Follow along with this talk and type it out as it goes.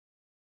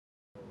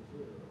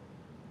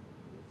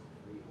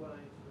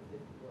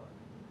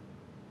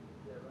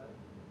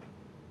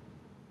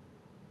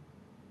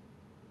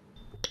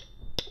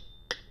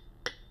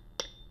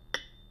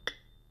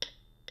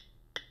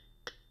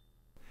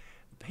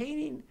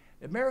painting,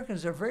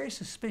 Americans are very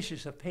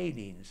suspicious of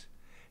paintings.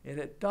 And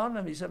it dawned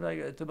on me something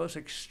like the most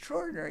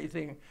extraordinary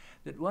thing,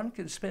 that one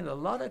can spend a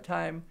lot of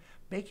time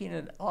making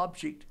an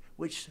object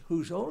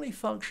whose only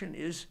function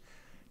is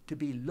to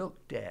be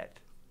looked at.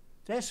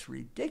 That's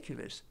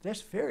ridiculous.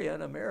 That's very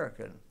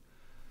un-American.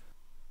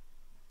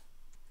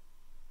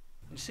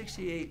 In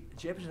 '68,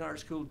 Jefferson Art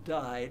School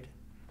died,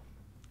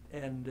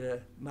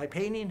 and my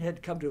painting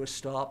had come to a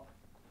stop,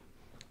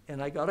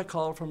 and I got a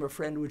call from a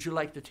friend, would you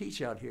like to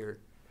teach out here?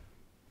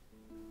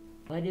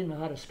 I didn't know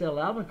how to spell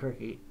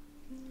Albuquerque,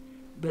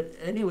 but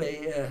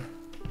anyway,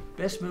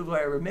 best move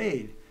I ever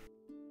made.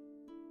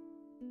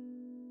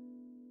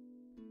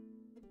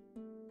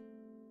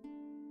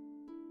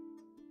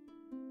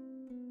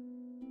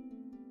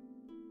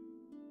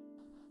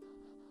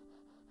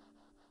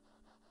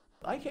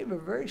 I came from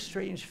a very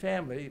strange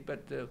family,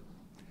 but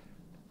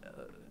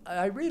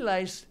I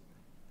realized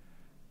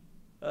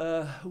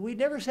we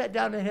never sat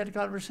down and had a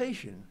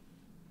conversation.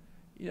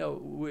 You know,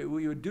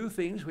 we would do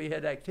things, we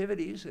had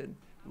activities, and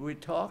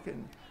we'd talk,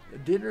 and the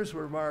dinners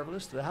were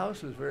marvelous, the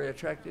house was very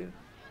attractive,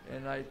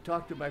 and I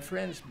talked to my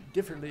friends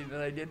differently than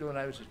I did when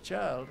I was a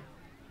child,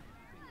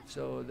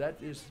 so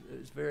that is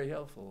very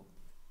helpful.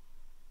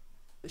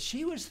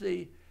 She was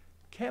the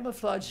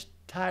camouflaged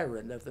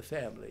tyrant of the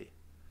family,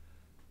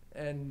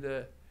 and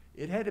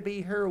it had to be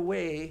her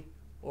way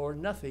or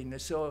nothing,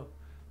 so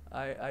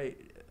I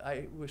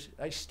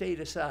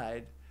stayed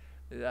aside.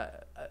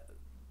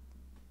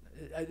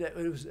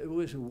 It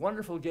was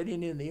wonderful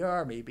getting in the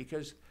Army,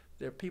 because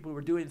people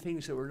were doing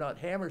things that were not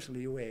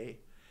Hammersley way,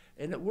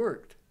 and it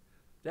worked.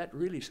 That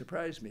really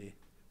surprised me,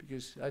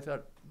 because I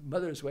thought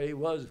Mother's way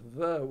was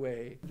the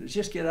way.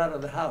 Just get out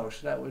of the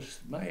house, that was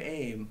my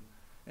aim.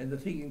 And the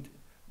thing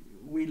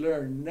we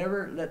learned,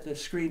 never let the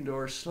screen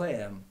door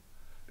slam,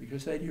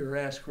 because then you're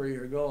asked where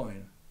you're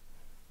going.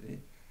 See?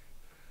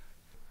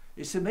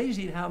 It's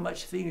amazing how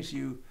much things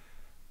you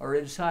are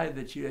inside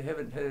that you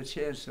haven't had a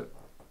chance to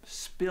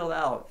spill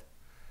out,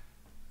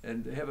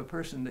 and to have a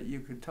person that you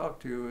can talk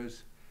to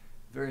is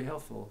very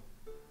helpful.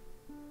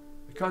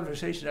 The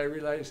conversation, I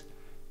realize,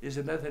 is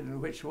a method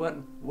in which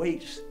one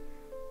waits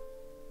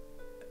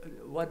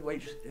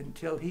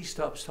until he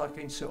stops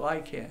talking so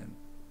I can.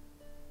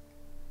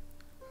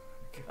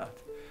 God.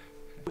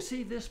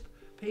 See this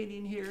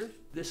painting here,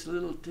 this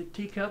little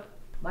teacup?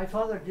 My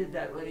father did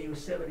that when he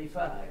was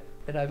 75,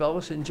 and I've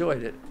always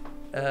enjoyed it.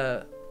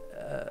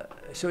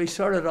 So he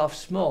started off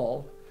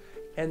small,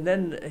 and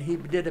then he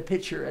did a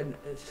picture and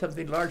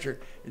something larger.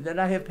 And then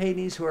I have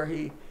paintings where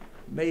he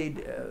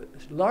made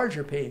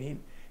larger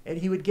painting, and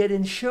he would get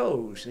in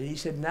shows. And he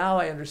said, now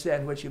I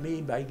understand what you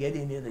mean by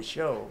getting in a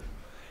show.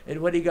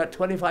 And when he got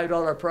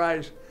 $25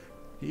 prize,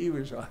 he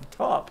was on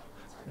top.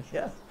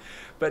 Yeah.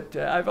 But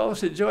I've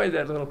always enjoyed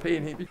that little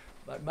painting.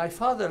 My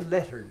father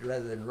lettered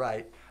rather than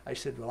write. I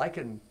said, well, I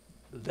can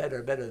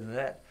letter better than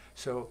that.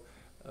 So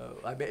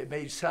I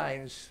made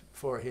signs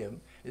for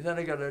him. And then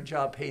I got a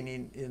job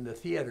painting in the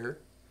theater.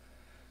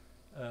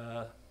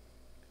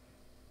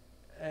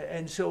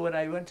 And so when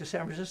I went to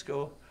San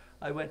Francisco,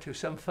 I went to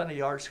some funny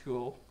art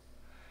school.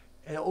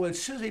 And when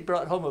Susie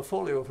brought home a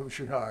folio from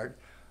Chouinard,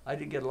 I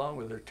didn't get along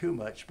with her too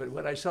much, but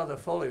when I saw the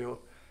folio,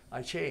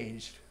 I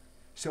changed.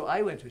 So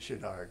I went to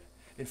Chouinard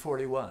in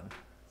 '41.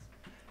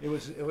 It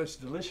was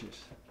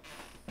delicious.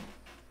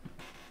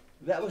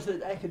 That was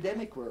the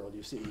academic world,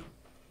 you see.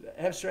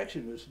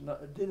 Abstraction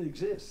didn't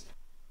exist.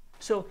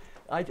 So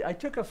I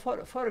took a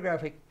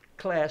photographic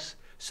class,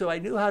 so I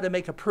knew how to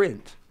make a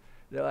print.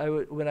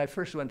 When I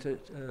first went to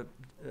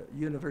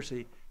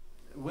university,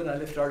 when I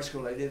left art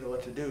school, I didn't know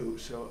what to do,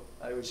 so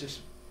I was just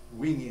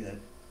winging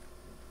it,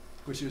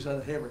 which was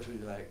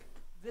un-Hammersley-like.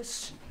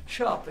 This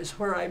shop is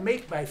where I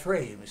make my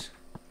frames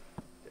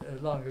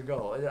long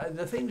ago.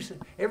 The things,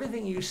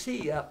 everything you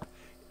see up,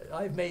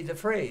 I've made the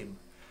frame.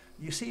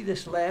 You see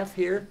this laugh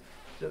here,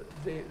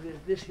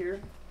 this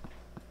here?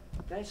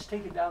 That's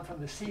taken down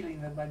from the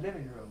ceiling in my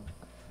living room,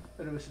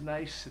 but it was a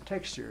nice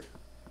texture.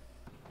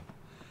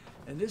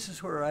 And this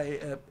is where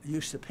I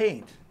used to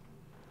paint.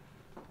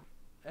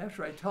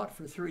 After I taught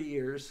for 3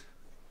 years,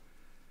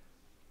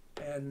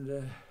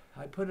 and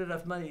I put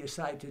enough money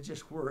aside to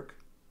just work,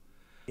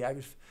 I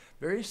was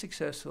very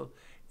successful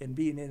in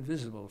being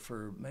invisible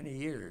for many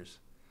years.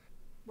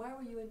 Why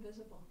were you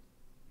invisible?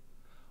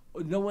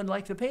 No one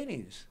liked the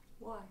paintings.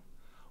 Why?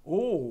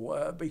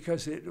 Oh,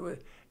 because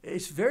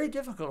it's very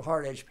difficult,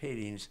 hard-edge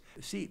paintings.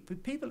 See,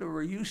 people who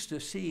were used to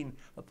seeing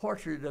a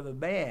portrait of a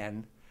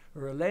man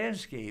or a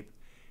landscape,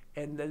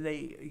 and then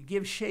they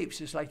give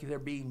shapes, it's like they're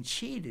being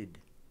cheated.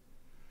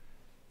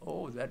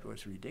 Oh, that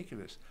was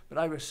ridiculous. But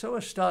I was so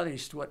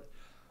astonished what,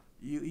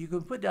 you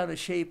can put down a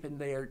shape and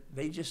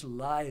they just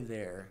lie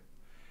there.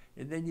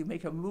 And then you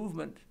make a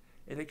movement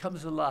and it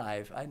comes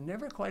alive. I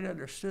never quite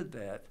understood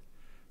that,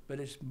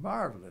 but it's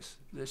marvelous.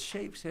 The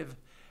shapes have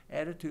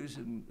attitudes,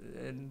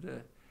 and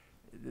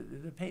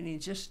the painting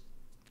just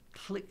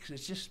clicks.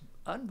 It's just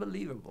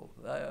unbelievable.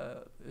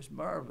 It's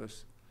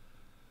marvelous.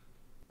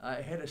 I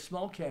had a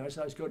small canvas.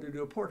 I was going to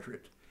do a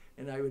portrait,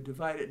 and I would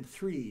divide it in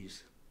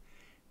threes.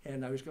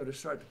 and I was going to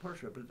start the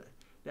portrait, but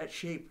that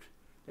shape,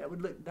 that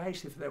would look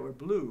nice if that were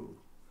blue.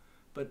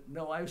 But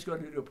no, I was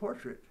going to do a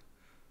portrait.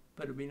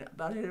 But I mean,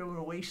 I didn't want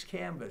to waste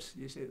canvas.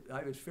 You see,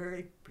 I was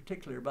very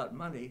particular about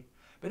money.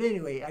 But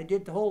anyway, I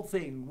did the whole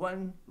thing,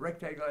 one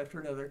rectangle after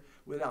another,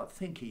 without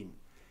thinking.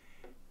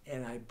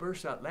 And I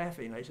burst out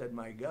laughing. I said,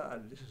 my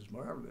God, this is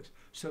marvelous.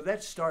 So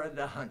that started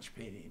the hunch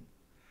painting.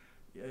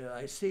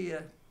 I see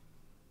a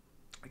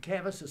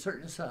canvas a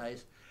certain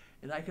size,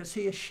 and I can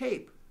see a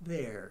shape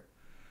there.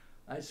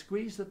 I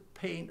squeeze the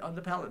paint on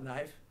the palette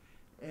knife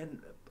and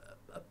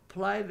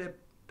apply the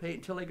paint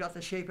until I got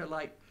the shape I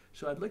liked.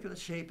 So I'd look at the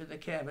shape in the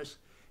canvas,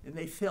 and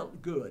they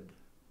felt good.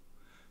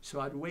 So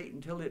I'd wait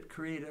until it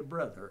created a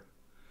brother,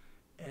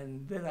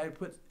 and then I'd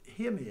put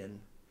him in,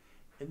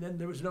 and then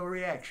there was no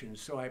reaction,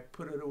 so I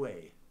put it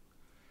away.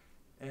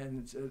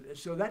 And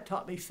so that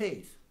taught me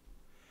faith.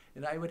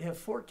 And I would have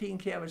 14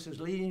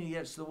 canvases leaning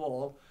against the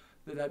wall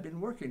that I'd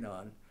been working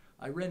on.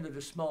 I rented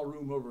a small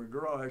room over a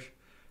garage,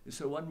 and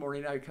so one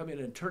morning I'd come in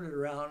and turn it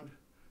around,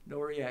 no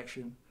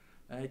reaction.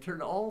 And I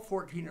turned all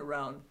 14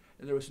 around,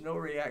 and there was no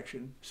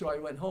reaction, so I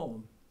went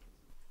home.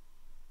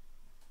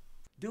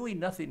 Doing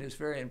nothing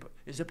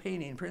is a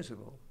painting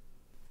principle.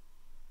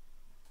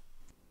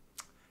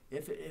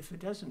 If it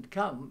doesn't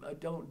come,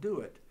 don't do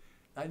it.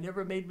 I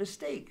never made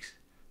mistakes,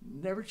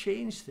 never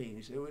changed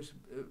things. It was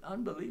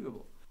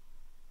unbelievable.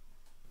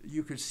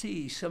 You could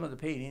see some of the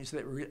paintings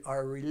that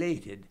are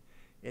related,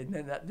 and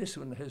then this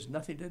one has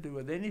nothing to do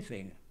with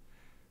anything.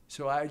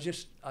 So I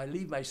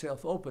leave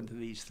myself open to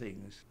these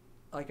things.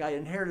 Like I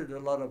inherited a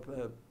lot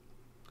of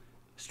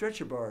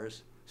stretcher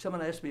bars.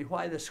 Someone asked me,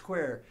 why the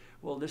square?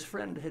 Well, this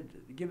friend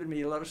had given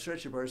me a lot of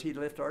stretcher bars. He'd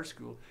left art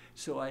school.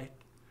 So I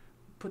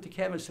put the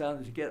canvas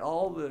down to get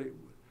all the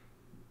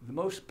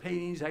most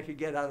paintings I could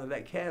get out of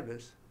that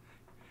canvas.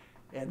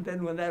 And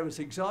then when that was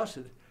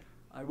exhausted,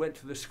 I went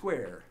to the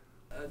square.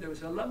 There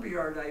was a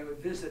lumberyard I would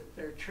visit,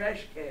 their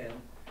trash can,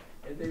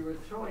 and they were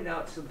throwing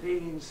out some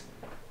paintings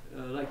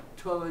like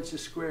 12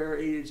 inches square,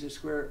 8 inches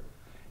square.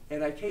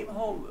 And I came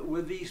home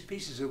with these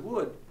pieces of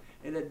wood,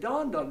 and it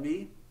dawned on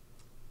me,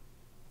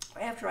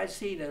 after I'd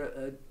seen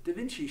a Da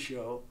Vinci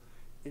show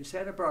in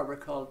Santa Barbara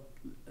called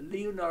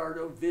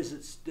Leonardo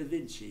Visits Da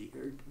Vinci,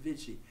 or Da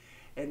Vinci.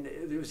 And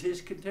there was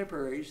his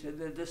contemporaries, and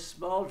then this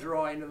small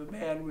drawing of a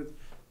man with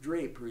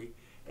drapery.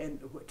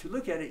 And to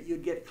look at it,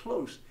 you'd get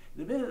close.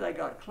 The minute I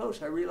got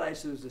close, I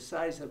realized it was the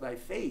size of my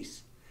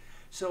face.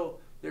 So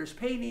there's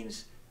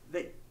paintings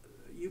that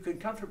you can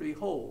comfortably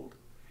hold.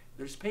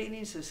 There's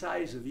paintings the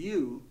size of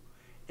you,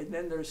 and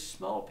then there's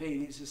small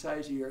paintings the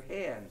size of your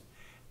hand.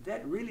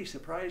 That really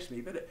surprised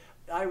me, but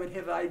I would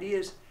have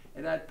ideas,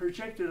 and I'd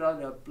project it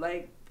on a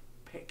blank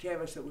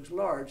canvas that was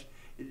large.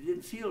 It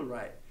didn't feel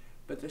right,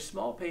 but the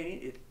small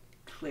painting, it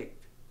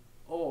clicked.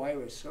 Oh, I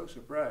was so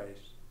surprised.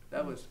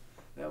 That was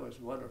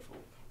wonderful.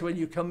 When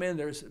you come in,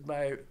 there's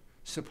my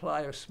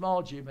supply of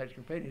small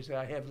geometric paintings that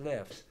I have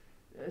left.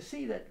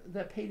 See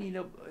that painting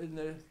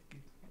in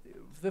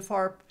the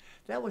far,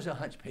 that was a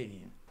hunch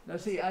painting. Now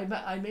see,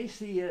 I may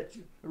see a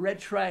red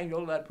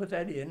triangle, and I'd put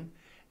that in,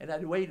 and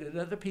I'd wait,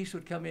 another piece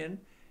would come in,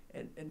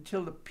 and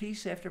until the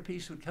piece after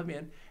piece would come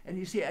in. And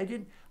you see, I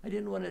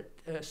didn't want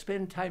to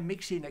spend time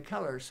mixing the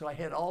colors, so I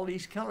had all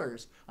these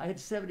colors. I had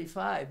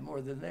 75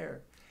 more than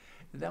there.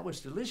 And that was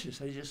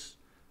delicious.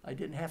 I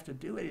didn't have to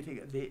do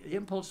anything. The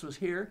impulse was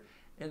here,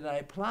 and I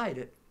applied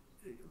it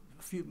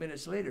a few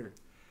minutes later.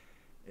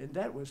 And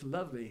that was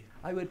lovely.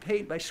 I would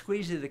paint by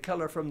squeezing the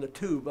color from the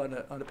tube on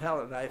a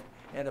palette knife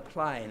and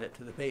applying it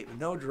to the paint.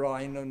 No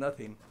drawing, no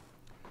nothing.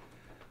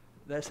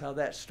 That's how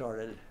that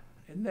started.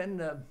 And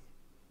then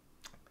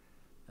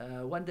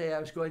one day I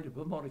was going to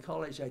Pomona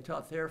College. I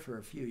taught there for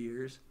a few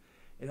years,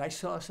 and I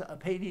saw a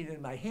painting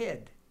in my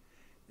head.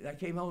 And I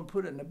came home and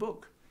put it in a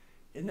book.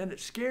 And then it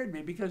scared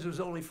me because it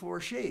was only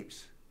 4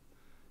 shapes.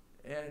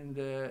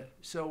 And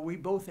so we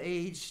both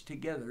aged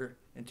together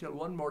until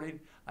one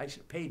morning I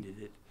painted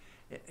it.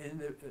 And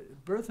the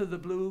Birth of the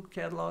Blue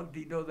catalog, do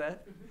you know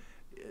that?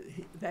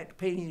 Mm-hmm. That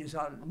painting is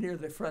near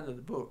the front of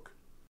the book.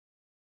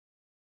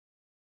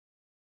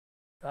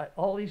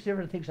 All these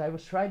different things, I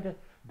was trying to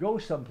go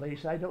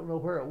someplace, I don't know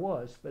where it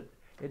was, but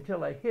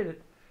until I hit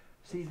it.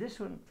 See, this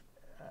one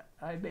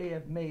I may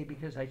have made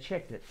because I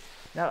checked it.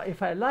 Now,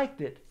 if I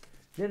liked it,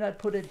 then I'd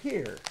put it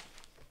here.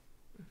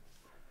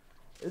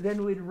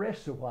 Then we'd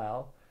rest a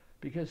while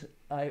because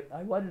I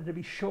wanted to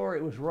be sure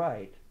it was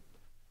right.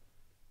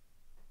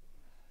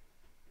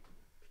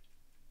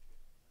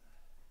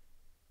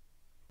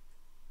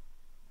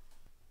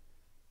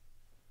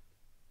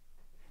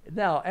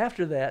 Now,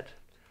 after that,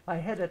 I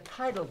had to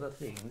title the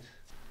things.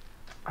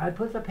 I'd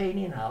put the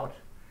painting out,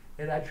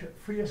 and I'd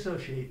free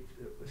associate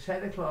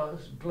Santa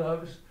Claus,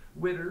 gloves,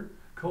 winter,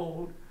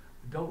 cold,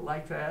 don't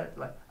like that.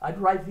 I'd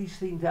write these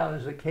things down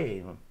as it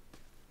came.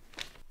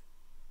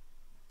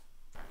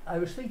 I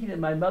was thinking of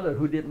my mother,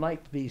 who didn't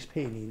like these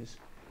paintings,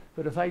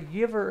 but if I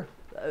give her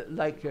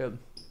the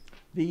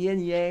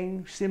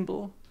yin-yang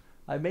symbol,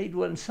 I made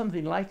one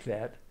something like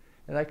that,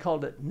 and I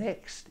called it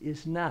Next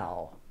is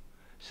Now.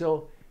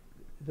 So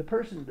the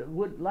person that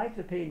would like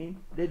the painting,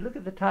 they'd look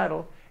at the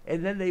title,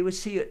 and then they would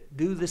see it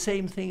do the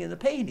same thing in the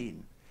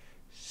painting.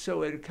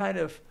 So it kind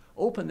of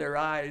opened their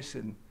eyes,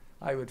 and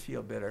I would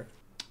feel better.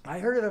 I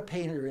heard of a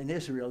painter in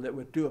Israel that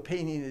would do a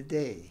painting a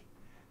day,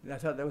 and I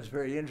thought that was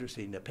very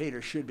interesting. The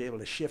painter should be able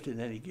to shift in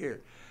any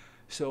gear.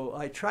 So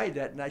I tried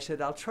that, and I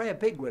said, I'll try a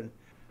big one.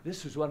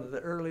 This was one of the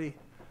early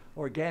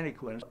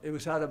organic ones. It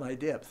was out of my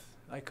depth.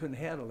 I couldn't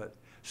handle it.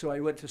 So I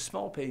went to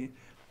small painting,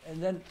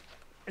 and then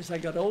as I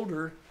got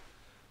older,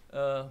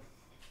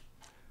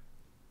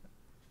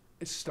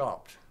 it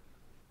stopped.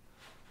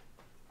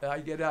 I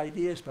get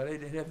ideas, but I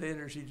didn't have the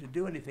energy to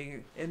do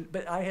anything.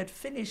 But I had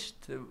finished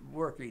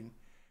working.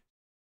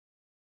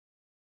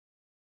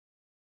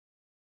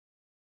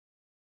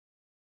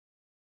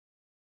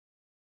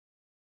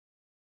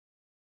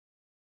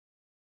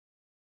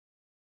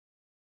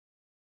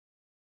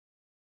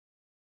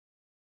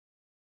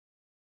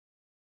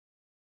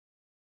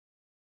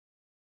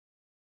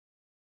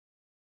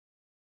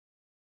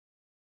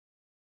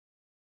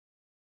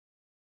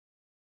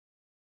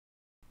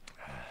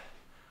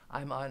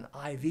 I'm on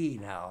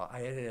IV now. I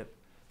had an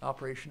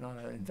operation on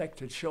an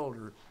infected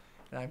shoulder,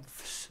 and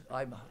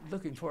I'm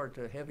looking forward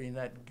to having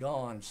that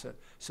gone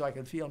so I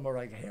can feel more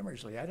like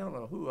Hammersley. I don't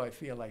know who I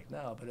feel like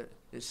now, but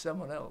it's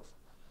someone else.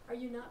 Are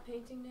you not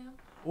painting now?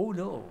 Oh,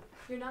 no.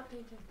 You're not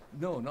painting?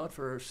 No, not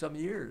for some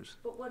years.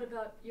 But what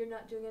about, you're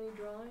not doing any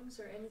drawings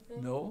or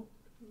anything? No.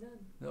 None?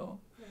 No.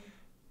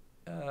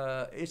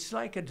 None. It's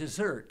like a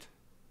dessert.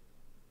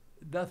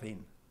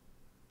 Nothing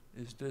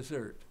is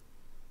dessert.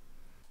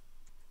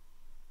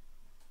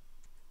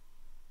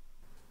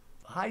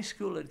 High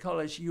school and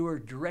college, you were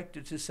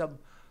directed to some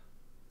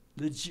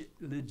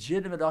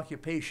legitimate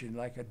occupation,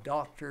 like a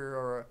doctor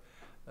or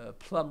a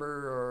plumber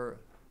or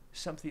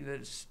something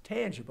that's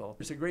tangible.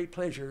 There's a great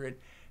pleasure in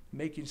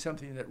making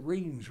something that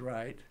rings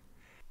right.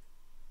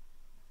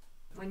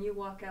 When you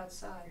walk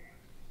outside,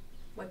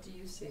 what do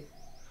you see?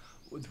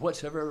 With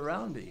what's ever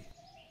around me.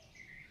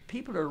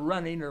 People are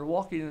running or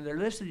walking and they're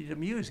listening to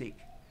music.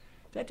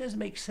 That doesn't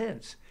make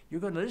sense.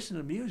 You're going to listen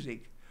to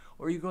music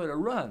or you're going to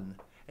run.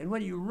 And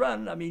when you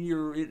run, I mean,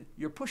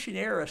 you're pushing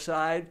air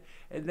aside,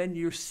 and then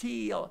you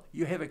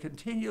have a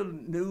continual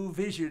new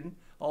vision,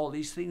 all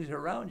these things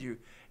around you.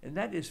 And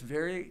that is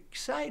very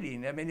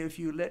exciting. I mean, if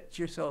you let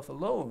yourself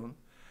alone,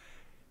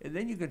 and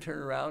then you can turn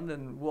around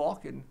and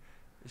walk, and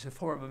it's a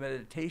form of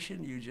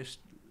meditation. You just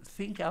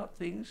think out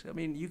things. I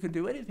mean, you can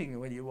do anything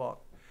when you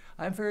walk.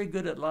 I'm very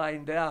good at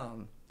lying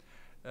down.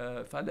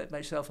 If I let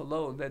myself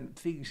alone, then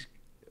things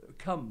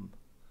come,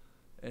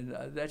 and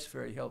that's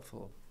very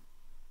helpful.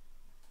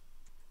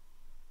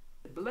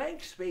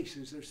 Blank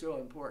spaces are so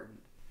important.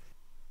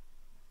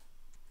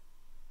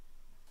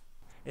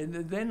 And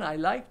then I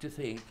like to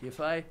think, if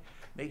I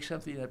make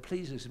something that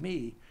pleases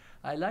me,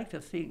 I like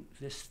to think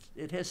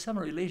it has some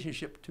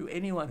relationship to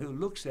anyone who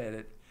looks at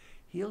it.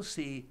 He'll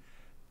see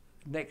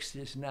Next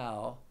Is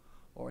Now,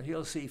 or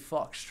he'll see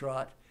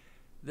Foxtrot.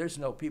 There's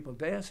no people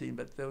dancing,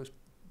 but those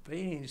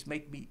paintings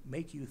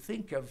make you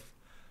think of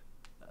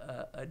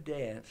a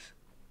dance.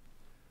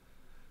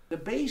 The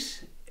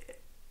base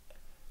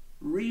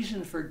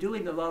reason for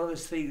doing a lot of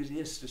these things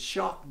is to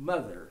shock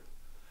Mother.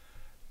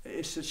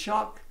 It's to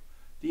shock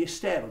the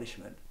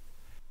establishment.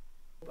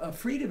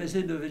 Freedom is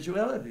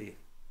individuality.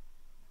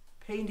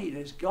 Painting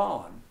is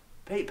gone.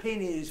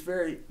 Painting is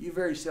you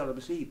very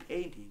seldom see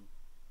painting.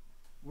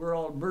 We're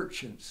all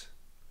merchants.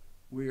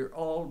 We're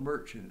all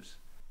merchants.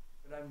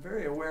 But I'm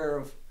very aware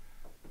of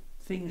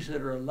things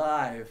that are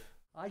alive.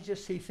 I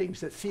just see things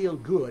that feel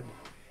good,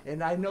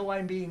 and I know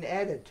I'm being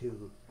added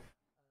to.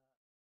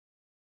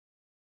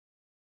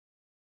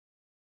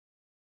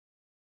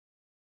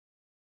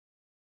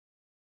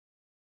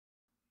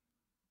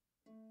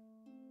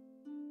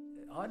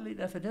 Oddly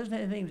enough, it doesn't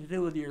have anything to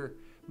do with your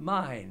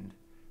mind.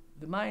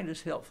 The mind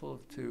is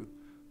helpful to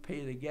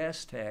pay the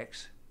gas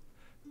tax,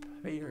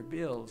 pay your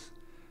bills,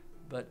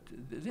 but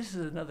this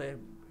is another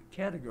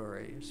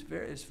category.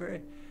 It's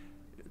very.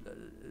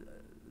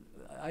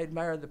 I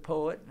admire the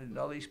poet and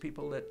all these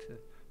people that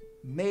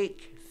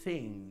make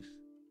things.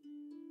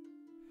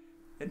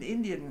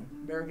 An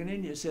American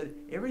Indian said,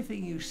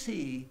 everything you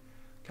see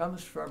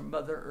comes from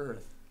Mother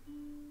Earth.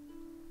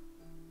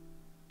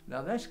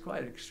 Now that's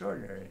quite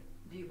extraordinary.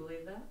 Do you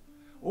believe that?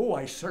 Oh,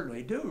 I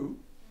certainly do.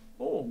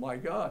 Oh my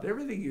God,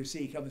 everything you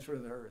see comes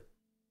from the earth.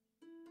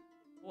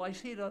 Well, I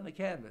see it on the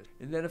canvas.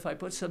 And then if I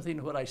put something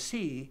to what I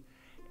see,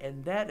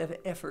 and that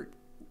effort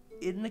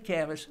in the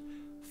canvas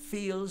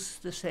feels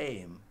the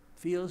same,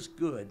 feels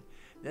good,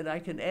 then I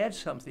can add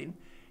something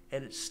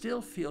and it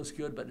still feels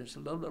good, but it's a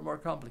little bit more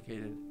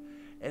complicated.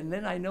 And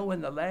then I know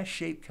when the last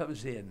shape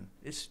comes in.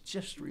 It's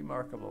just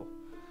remarkable.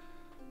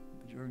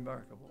 It's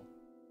remarkable.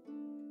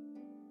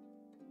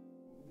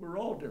 We're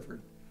all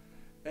different.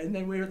 And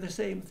then we're the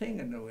same thing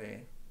in a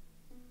way.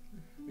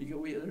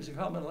 There's a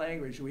common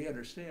language we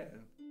understand.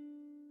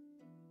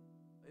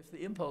 If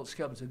the impulse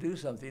comes to do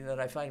something, then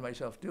I find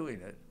myself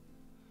doing it.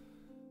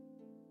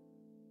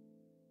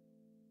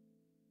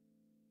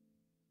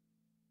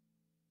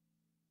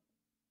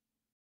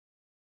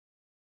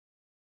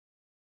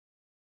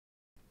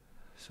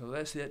 So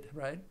that's it,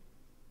 right?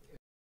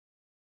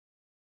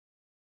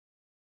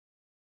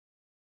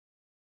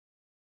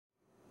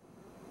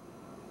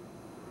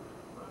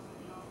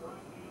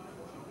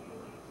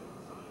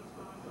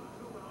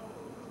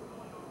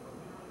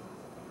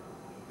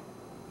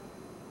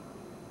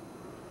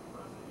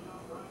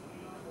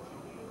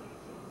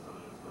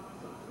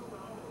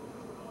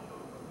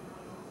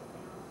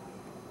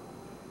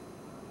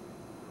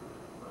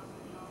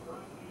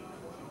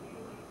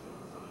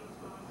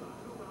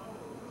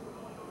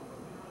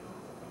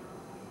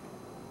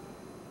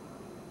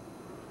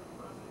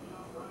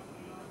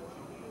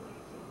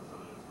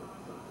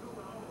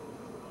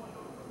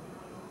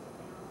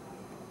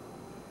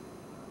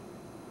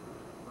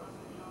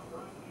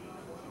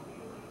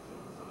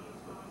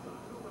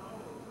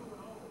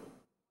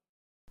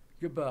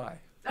 Goodbye.